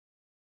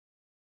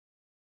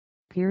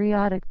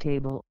Periodic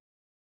table.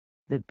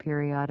 The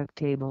periodic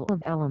table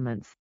of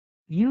elements,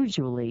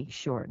 usually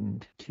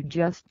shortened to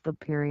just the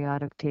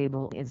periodic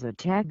table, is a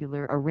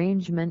tabular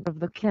arrangement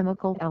of the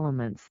chemical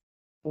elements,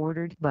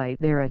 ordered by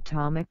their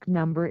atomic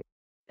number,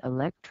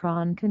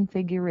 electron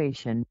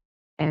configuration,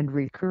 and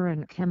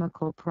recurrent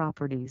chemical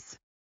properties,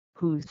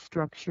 whose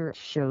structure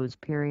shows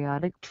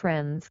periodic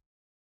trends.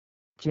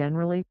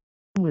 Generally,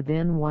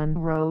 within one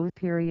row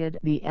period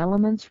the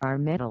elements are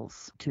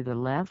metals to the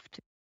left,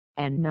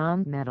 and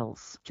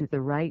non-metals to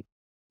the right,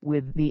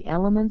 with the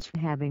elements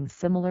having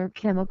similar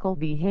chemical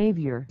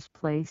behaviors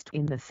placed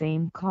in the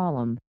same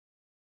column.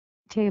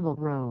 Table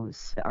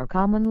rows are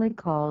commonly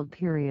called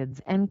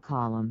periods and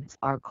columns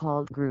are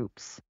called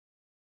groups.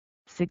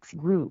 6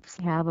 groups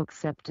have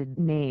accepted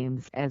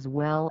names as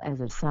well as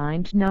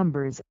assigned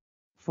numbers.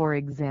 For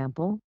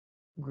example,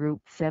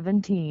 Group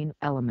 17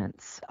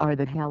 elements are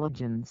the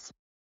halogens,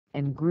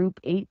 and Group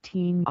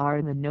 18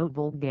 are the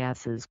noble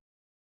gases.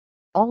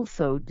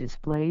 Also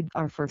displayed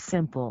are for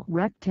simple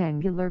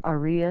rectangular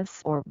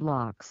areas or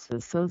blocks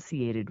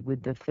associated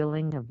with the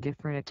filling of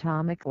different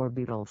atomic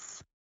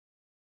orbitals.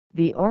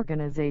 The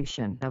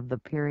organization of the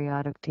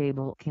periodic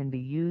table can be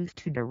used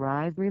to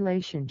derive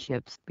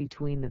relationships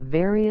between the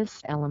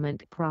various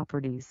element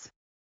properties,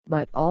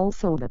 but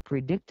also the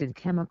predicted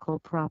chemical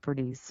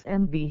properties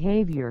and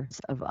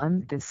behaviors of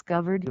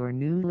undiscovered or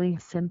newly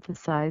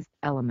synthesized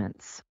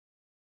elements.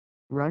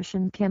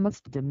 Russian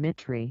chemist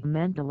Dmitry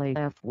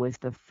Mendeleev was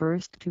the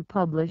first to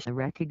publish a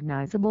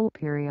recognizable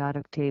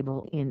periodic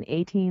table in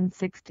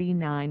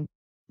 1869,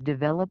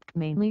 developed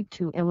mainly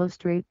to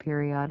illustrate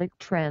periodic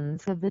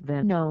trends of the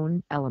then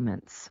known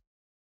elements.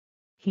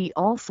 He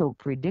also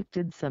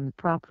predicted some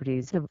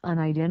properties of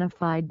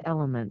unidentified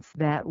elements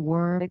that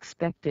were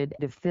expected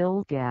to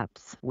fill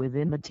gaps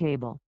within the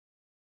table.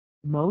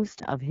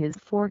 Most of his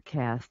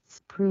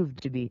forecasts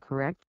proved to be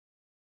correct.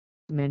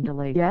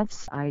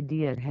 Mendeleev's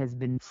idea has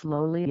been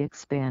slowly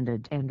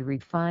expanded and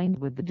refined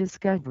with the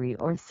discovery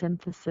or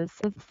synthesis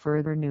of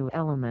further new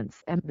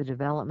elements and the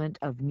development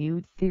of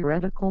new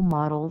theoretical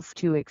models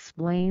to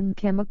explain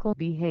chemical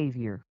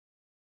behavior.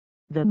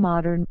 The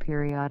modern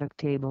periodic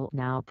table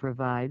now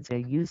provides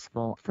a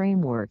useful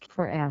framework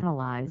for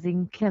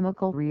analyzing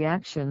chemical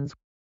reactions,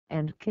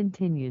 and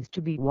continues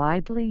to be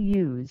widely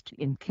used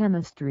in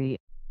chemistry,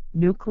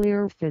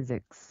 nuclear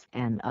physics,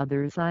 and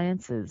other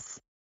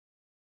sciences.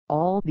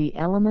 All the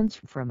elements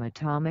from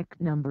atomic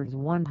numbers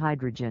 1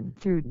 hydrogen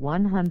through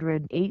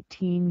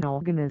 118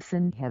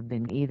 oganesson have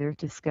been either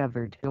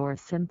discovered or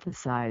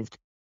synthesized,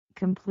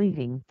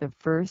 completing the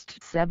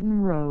first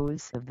 7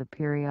 rows of the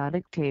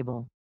periodic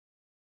table.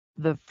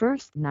 The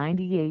first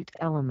 98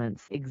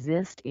 elements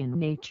exist in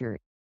nature,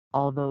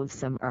 although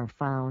some are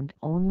found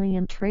only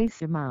in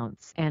trace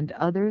amounts and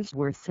others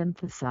were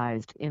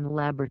synthesized in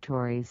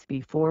laboratories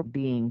before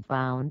being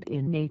found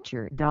in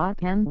nature.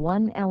 And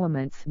 1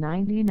 elements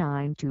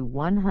 99 to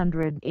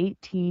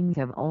 118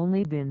 have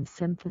only been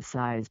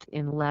synthesized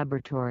in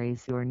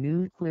laboratories or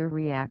nuclear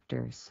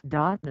reactors.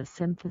 The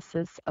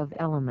synthesis of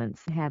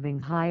elements having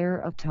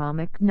higher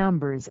atomic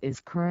numbers is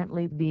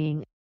currently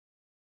being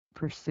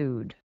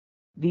pursued.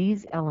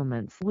 These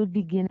elements would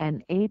begin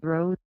an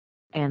 8-row,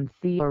 and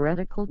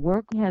theoretical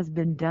work has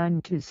been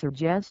done to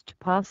suggest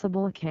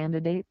possible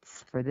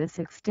candidates for this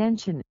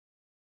extension.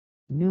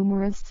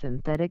 Numerous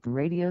synthetic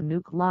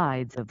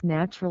radionuclides of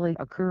naturally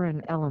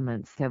occurring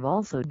elements have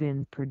also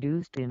been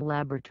produced in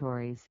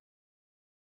laboratories.